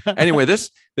 But anyway, this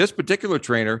particular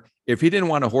trainer, if he didn't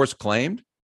want a horse claimed,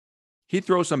 he'd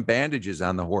throw some bandages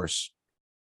on the horse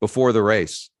before the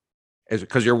race,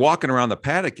 because you're walking around the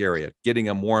paddock area, getting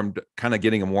him warmed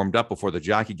up before the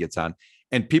jockey gets on.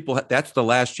 And that's the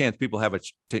last chance people have an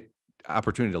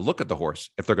opportunity to look at the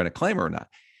horse if they're going to claim her or not,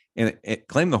 and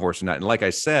claim the horse or not. And like I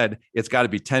said, it's got to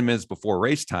be 10 minutes before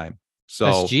race time. So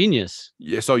that's genius.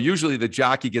 Yeah. So usually the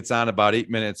jockey gets on about 8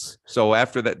 minutes. So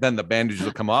after that, then the bandages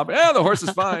will come off. Yeah, the horse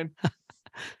is fine.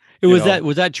 Was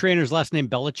that trainer's last name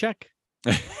Belichick?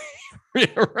 Yeah,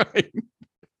 right.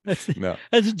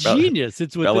 That's genius.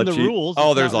 It's within the rules.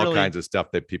 Oh, there's all kinds of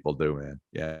stuff that people do, man.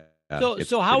 Yeah.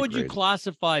 So how would you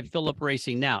classify Philip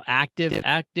Racing now?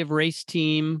 Active race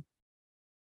team.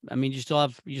 I mean,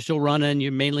 you're still running.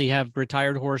 You mainly have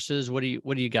retired horses. What do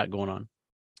you got going on?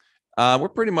 We're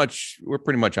pretty much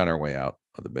on our way out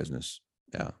of the business.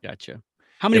 Yeah. Gotcha.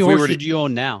 How many horses do you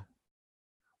own now?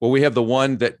 Well, we have the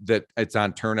one that it's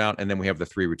on turnout, and then we have the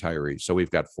 3 retirees. So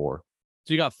we've got 4.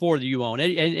 So you got 4 that you own.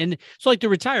 And so like the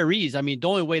retirees, I mean, the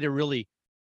only way to really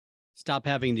stop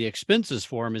having the expenses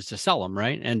for them is to sell them,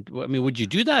 right? And I mean, would you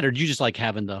do that, or do you just like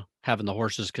having the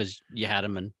horses because you had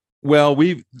them? And well,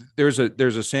 there's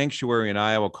a sanctuary in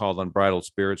Iowa called Unbridled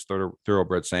Spirits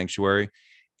Thoroughbred Sanctuary,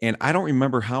 and I don't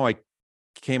remember how I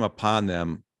came upon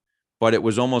them, but it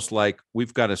was almost like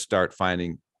we've got to start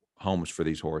finding homes for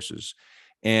these horses.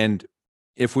 And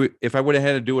if I would have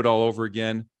had to do it all over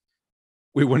again,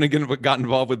 we wouldn't have got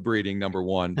involved with breeding, number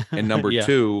one, and number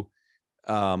two,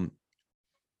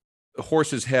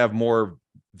 horses have more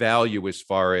value as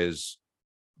far as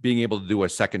being able to do a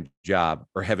second job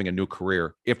or having a new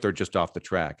career if they're just off the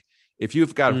track. If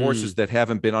you've got horses that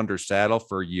haven't been under saddle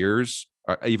for years,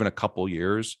 or even a couple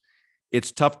years,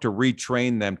 it's tough to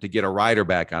retrain them to get a rider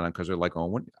back on them, because they're like,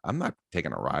 oh, I'm not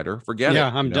taking a rider. Forget it.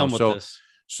 Yeah, I'm done with this.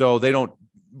 So they don't.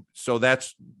 So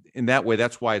that's in that way.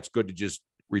 That's why it's good to just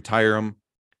retire them,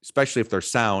 especially if they're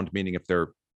sound, meaning if they're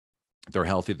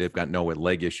healthy, they've got no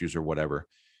leg issues or whatever.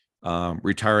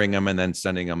 Retiring them and then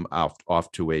sending them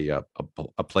off to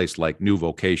a place like New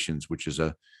Vocations, which is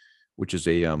a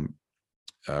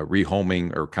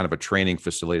rehoming or kind of a training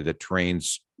facility that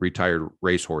trains retired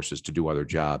racehorses to do other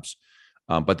jobs.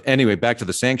 But anyway, back to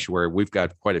the sanctuary, we've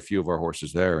got quite a few of our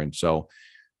horses there, and so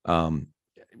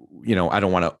we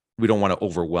don't want to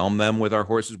overwhelm them with our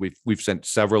horses. We've sent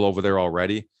several over there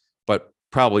already, but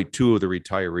probably 2 of the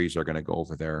retirees are going to go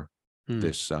over there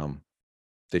this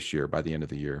year by the end of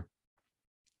the year.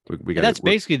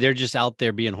 Basically they're just out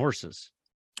there being horses.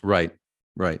 Right.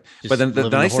 But Just then the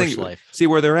nice thing, life. see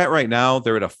where they're at right now,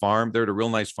 they're at a farm. They're at a real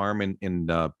nice farm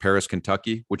in Paris,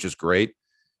 Kentucky, which is great.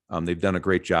 They've done a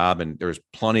great job, and there's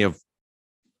plenty of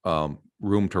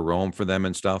room to roam for them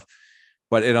and stuff.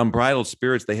 But at Unbridled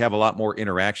Spirits, they have a lot more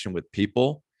interaction with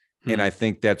people. And I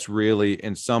think that's really,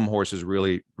 and some horses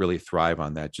really, really thrive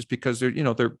on that, just because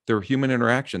they're human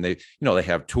interaction. They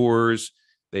have tours,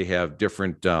 they have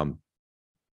different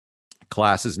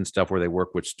classes and stuff where they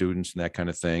work with students and that kind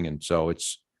of thing. And so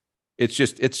it's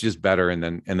just better. And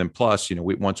then plus,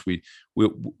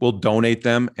 we'll donate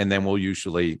them, and then we'll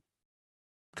usually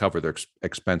cover their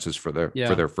expenses for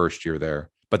their first year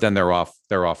there. But then they're off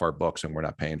our books, and we're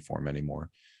not paying for them anymore.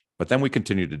 But then we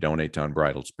continue to donate to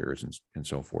Unbridled Spears and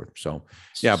so forth. So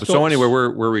yeah, but so anyway,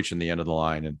 we're reaching the end of the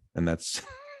line, and that's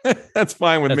that's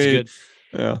fine with me. Good.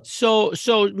 Yeah. So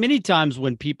many times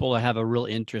when people have a real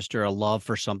interest or a love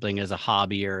for something as a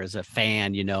hobby or as a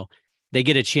fan, they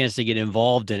get a chance to get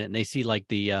involved in it, and they see like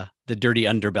the dirty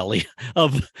underbelly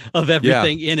of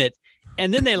everything in it.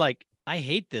 And then they like, I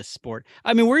hate this sport.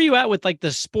 I mean, where are you at with like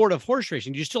the sport of horse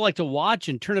racing? Do you still like to watch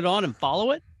and turn it on and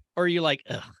follow it? Or are you like,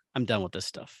 ugh, I'm done with this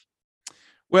stuff?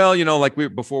 Well, like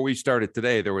before we started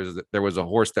today, there was a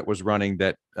horse that was running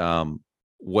that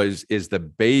is the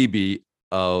baby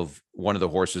of one of the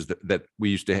horses that we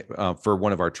used to for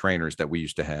one of our trainers that we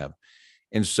used to have.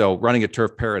 And so running at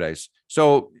Turf Paradise.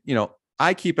 So,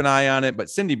 I keep an eye on it, but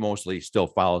Cindy mostly still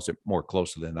follows it more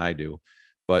closely than I do.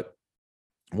 But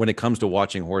when it comes to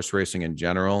watching horse racing in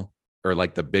general, or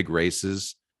like the big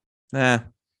races, not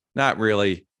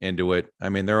really into it. I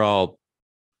mean,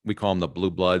 we call them the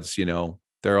blue bloods,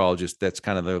 they're all just, that's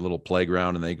kind of their little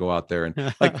playground, and they go out there.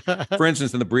 And like, for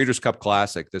instance, in the Breeders' Cup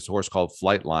Classic, this horse called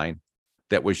Flightline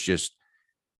that was just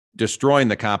destroying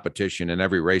the competition in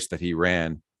every race that he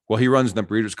ran. Well, he runs the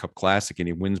Breeders' Cup Classic and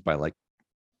he wins by like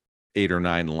 8 or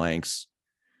 9 lengths,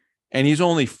 and he's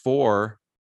only 4.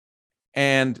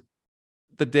 And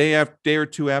the day or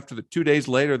two after, 2 days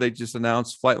later, they just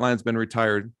announced Flightline's been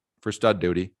retired for stud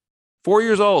duty. 4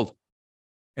 years old.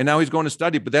 And now he's going to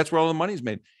study, but that's where all the money's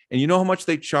made. And you know how much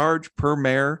they charge per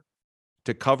mare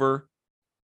to cover,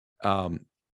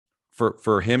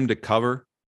 for him to cover?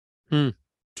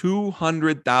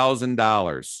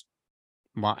 $200,000.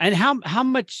 Wow. And how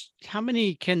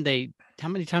many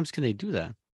times can they do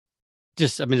that?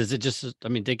 Just, I mean, is it just, I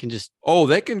mean, they can just,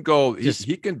 they can go,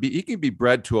 he can be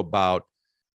bred to about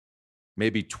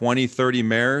maybe 20, 30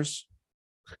 mares.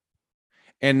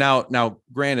 And now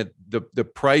granted, the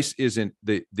price isn't,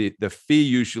 the fee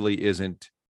usually isn't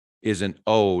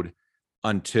owed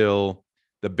until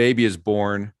the baby is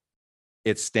born,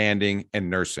 it's standing and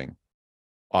nursing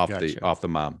off the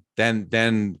mom. Then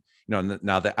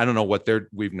now that I don't know what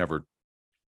we've never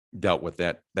dealt with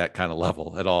that kind of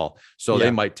level at all. So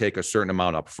they might take a certain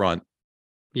amount up front.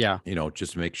 Yeah.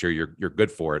 Just to make sure you're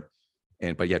good for it.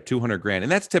 But yeah, $200,000.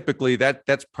 And that's typically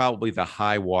that's probably the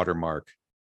high watermark.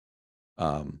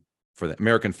 For the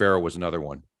American Pharoah was another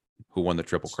one who won the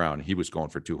Triple Crown. He was going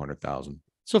for $200,000.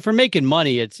 So for making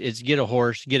money, it's get a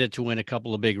horse, get it to win a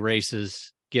couple of big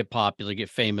races, get popular, get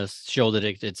famous, show that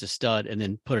it's a stud, and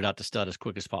then put it out to stud as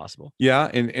quick as possible. Yeah,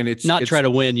 and it's not try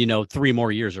to win, 3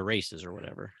 more years of races or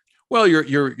whatever. Well,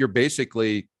 you're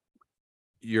basically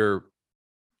you're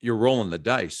rolling the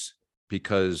dice,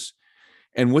 because,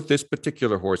 and with this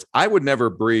particular horse, I would never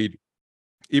breed,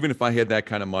 even if I had that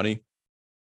kind of money.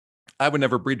 I would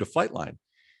never breed to Flightline,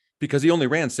 because he only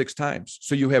ran 6 times.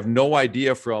 So you have no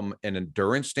idea from an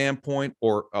endurance standpoint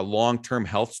or a long-term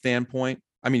health standpoint.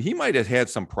 I mean, he might have had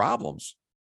some problems.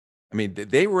 I mean,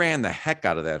 they ran the heck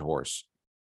out of that horse.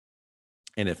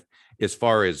 And as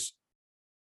far as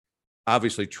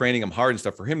obviously training him hard and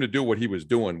stuff, for him to do what he was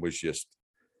doing was just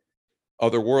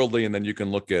otherworldly. And then you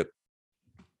can look at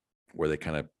where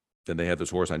then they have this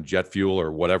horse on jet fuel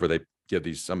or whatever they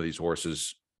give some of these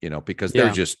horses, because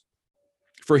they're just,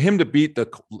 for him to beat the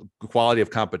quality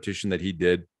of competition that he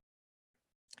did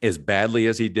as badly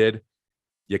as he did,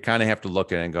 you kind of have to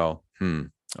look at it and go,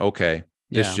 okay,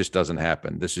 this just doesn't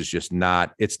happen. This is just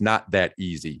it's not that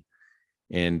easy.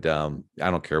 And I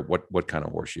don't care what kind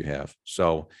of horse you have.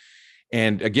 So,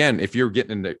 and again, if you're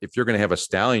going to have a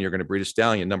stallion, you're going to breed a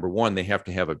stallion. Number one, they have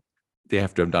to have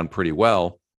done pretty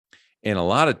well. And a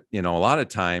lot of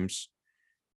times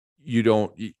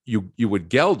you would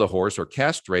geld a horse or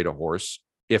castrate a horse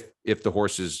if the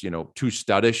horse is, too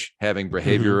studdish, having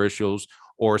behavior issues,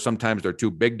 or sometimes they're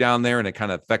too big down there and it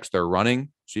kind of affects their running.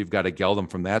 So you've got to geld them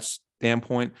from that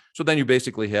standpoint. So then you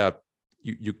basically have,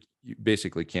 you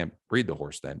basically can't breed the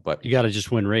horse then, but you got to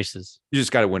just win races. You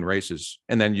just got to win races.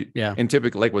 And then and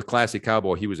typically, like with Classy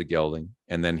Cowboy, he was a gelding,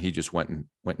 and then he just went and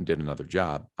did another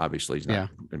job. Obviously he's not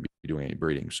going to be doing any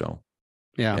breeding. So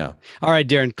yeah. All right,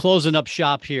 Darren, closing up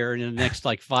shop here in the next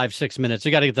like 5-6 minutes.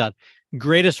 We got to get that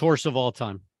greatest horse of all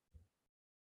time.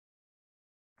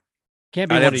 Can't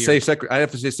be. I'd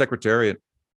have to say Secretariat.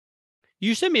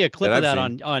 You sent me a clip that of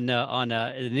I've that seen. on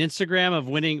an Instagram of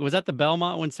winning. Was that the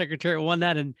Belmont when Secretariat won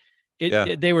that? And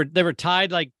Yeah. they were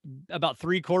tied like about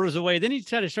 3/4 away. Then she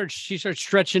started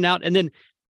stretching out, and then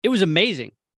it was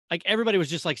amazing. Like everybody was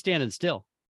just like standing still.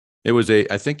 It was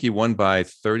I think he won by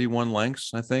 31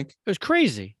 lengths, I think. It was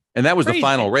crazy. And that was the Crazy.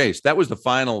 final race. That was the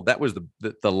final. That was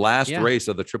the last Yeah. race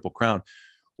of the Triple Crown.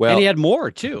 Well, and he had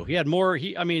more too. He had more.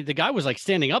 I mean, the guy was like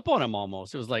standing up on him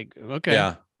almost. It was like, okay.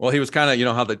 Yeah. Well, he was kind of, you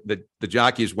know, how the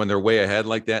jockeys, when they're way ahead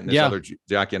like that, and this other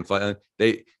jockey in flight,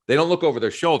 they don't look over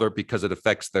their shoulder because it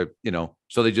affects their, you know,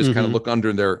 so they just kind of look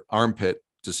under their armpit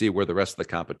to see where the rest of the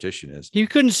competition is. You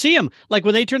couldn't see him. Like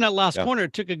when they turned that last corner,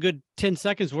 it took a good 10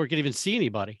 seconds before it could even see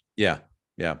anybody. Yeah.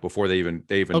 Yeah. Before they even.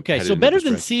 Okay. So better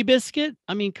than Seabiscuit.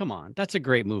 I mean, come on. That's a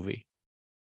great movie.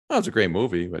 Well, it's a great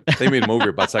movie, but they made a movie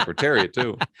about Secretariat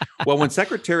too. Well, when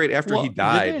Secretariat, after he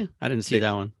died, I didn't see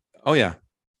that one. Oh yeah.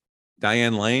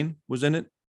 Diane Lane was in it.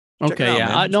 Okay.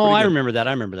 Yeah. I remember that.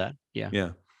 I remember that. Yeah.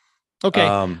 Yeah.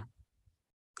 Okay.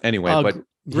 Anyway, but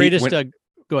greatest.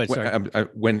 Go ahead. Sorry.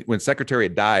 When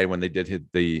Secretariat died, when they did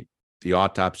the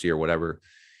autopsy or whatever,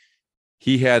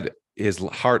 his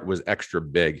heart was extra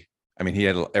big. I mean, he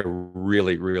had a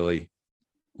really, really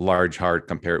large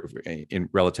heart in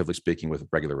relatively speaking with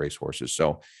regular racehorses.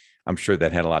 So I'm sure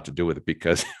that had a lot to do with it,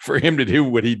 because for him to do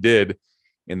what he did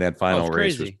in that final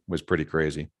race was pretty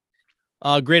crazy.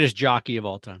 Greatest jockey of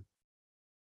all time.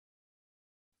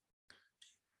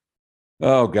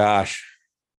 Oh gosh.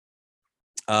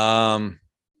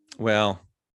 Well,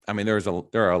 I mean, there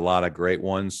are a lot of great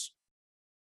ones.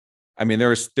 I mean,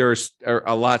 there's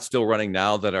a lot still running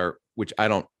now which I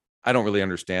don't really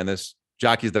understand this.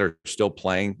 Jockeys that are still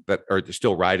playing, that are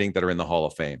still riding, that are in the Hall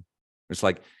of Fame. It's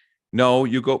like, no,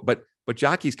 you go, but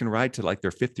jockeys can ride to like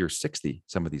their 50 or 60,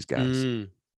 some of these guys.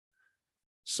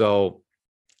 So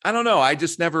I don't know. I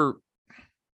just never.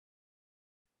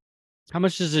 How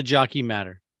much does a jockey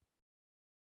matter?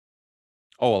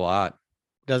 Oh, a lot.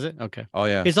 Does it? Okay. Oh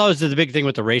yeah. It's always the big thing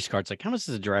with the race car. It's like, how much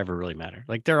does the driver really matter?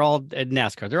 Like they're all at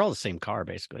NASCAR. They're all the same car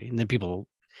basically. And then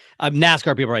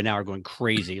NASCAR people right now are going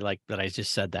crazy like that. I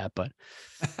just said that, but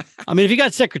I mean, if you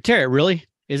got Secretariat, really,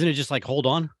 isn't it just like, hold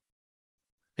on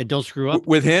and don't screw up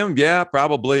with him? Yeah,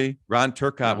 probably. Ron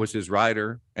Turcotte was his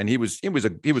rider, and he was a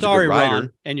good rider.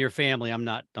 Ron, and your family. I'm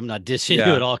not dissing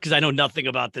you at all, because I know nothing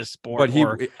about this sport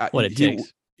or what it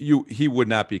takes. He would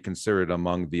not be considered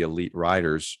among the elite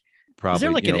riders. Probably. Is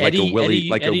there like an Eddie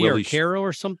Arcaro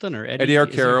or something? Or Eddie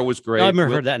Arcaro was great. I've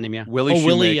never heard that name. Yeah. Willie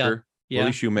Shoemaker.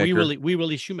 Willie Shoemaker.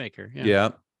 Willie Shoemaker.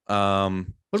 Yeah. What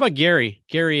about Gary?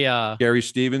 Gary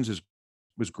Stevens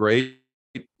was great.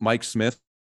 Mike Smith,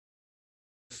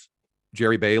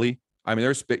 Jerry Bailey. I mean, I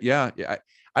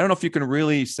don't know if you can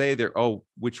really say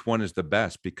which one is the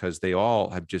best, because they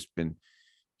all have just been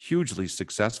hugely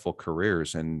successful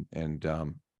careers and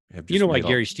have just why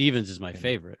Gary Stevens is my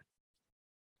favorite.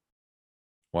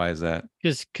 Why is that?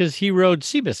 Because he rode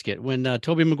Seabiscuit when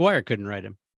Toby Maguire couldn't ride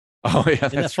him. Oh yeah,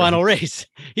 in that final race,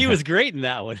 he was great in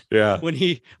that one. Yeah, when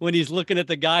he's looking at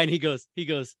the guy and he goes,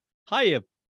 "Hiya,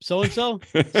 so and so,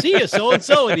 see you, so and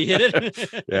so," and he hit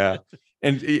it. Yeah,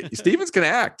 and Stevens can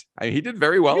act. I mean, he did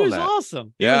very well. He was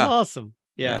awesome. He was awesome.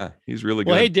 Yeah, he's really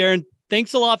good. Well, hey Darren,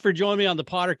 thanks a lot for joining me on the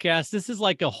Pottercast. This is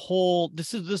like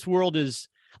this world is.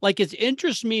 Like, it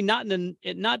interests me, not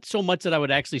so much that I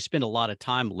would actually spend a lot of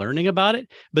time learning about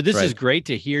it, but this is great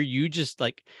to hear you just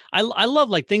like, I love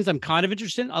like things I'm kind of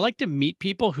interested in. I like to meet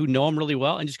people who know them really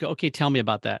well and just go, okay, tell me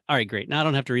about that. All right, great. Now I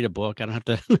don't have to read a book. I don't have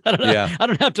to, I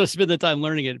don't have to spend the time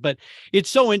learning it, but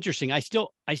it's so interesting. I still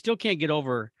can't get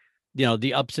over,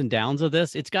 the ups and downs of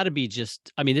this. It's got to be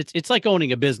just, I mean, it's like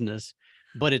owning a business,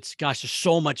 but there's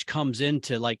so much comes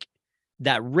into like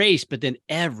that race, but then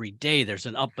every day there's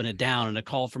an up and a down and a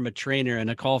call from a trainer and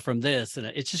a call from this, and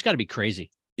it's just got to be crazy.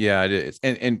 Yeah, it is.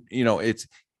 And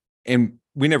and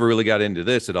we never really got into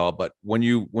this at all, but when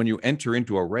you enter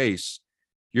into a race,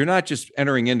 you're not just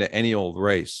entering into any old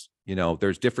race.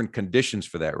 There's different conditions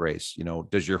for that race.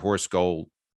 Does your horse go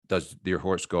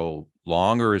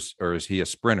long, or is he a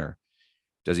sprinter?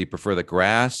 Does he prefer the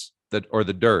grass or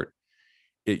the dirt?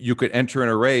 You could enter in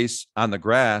a race on the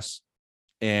grass,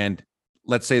 and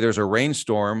let's say there's a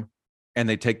rainstorm and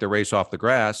they take the race off the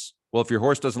grass. Well, if your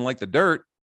horse doesn't like the dirt,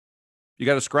 you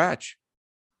got to scratch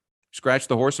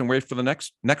the horse and wait for the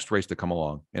next race to come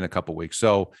along in a couple of weeks.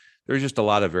 So there's just a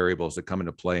lot of variables that come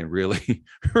into play, and really,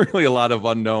 really a lot of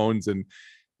unknowns, and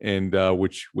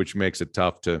which makes it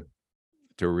tough to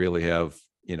really have,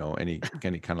 any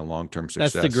kind of long-term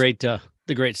success. That's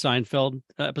the great Seinfeld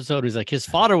episode. He's like, his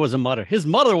father was a mutter. His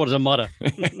mother was a mutter.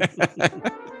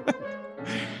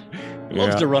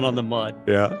 Loves to run on the mud.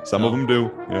 Yeah, some of them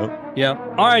do. Yeah.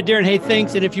 Yeah. All right, Darren. Hey,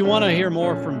 thanks. And if you want to hear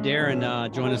more from Darren,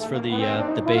 join us for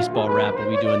the baseball wrap.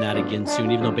 We'll be doing that again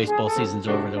soon. Even though baseball season's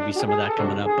over, there'll be some of that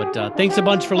coming up. But thanks a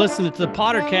bunch for listening to the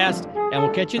Pottercast, and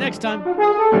we'll catch you next time.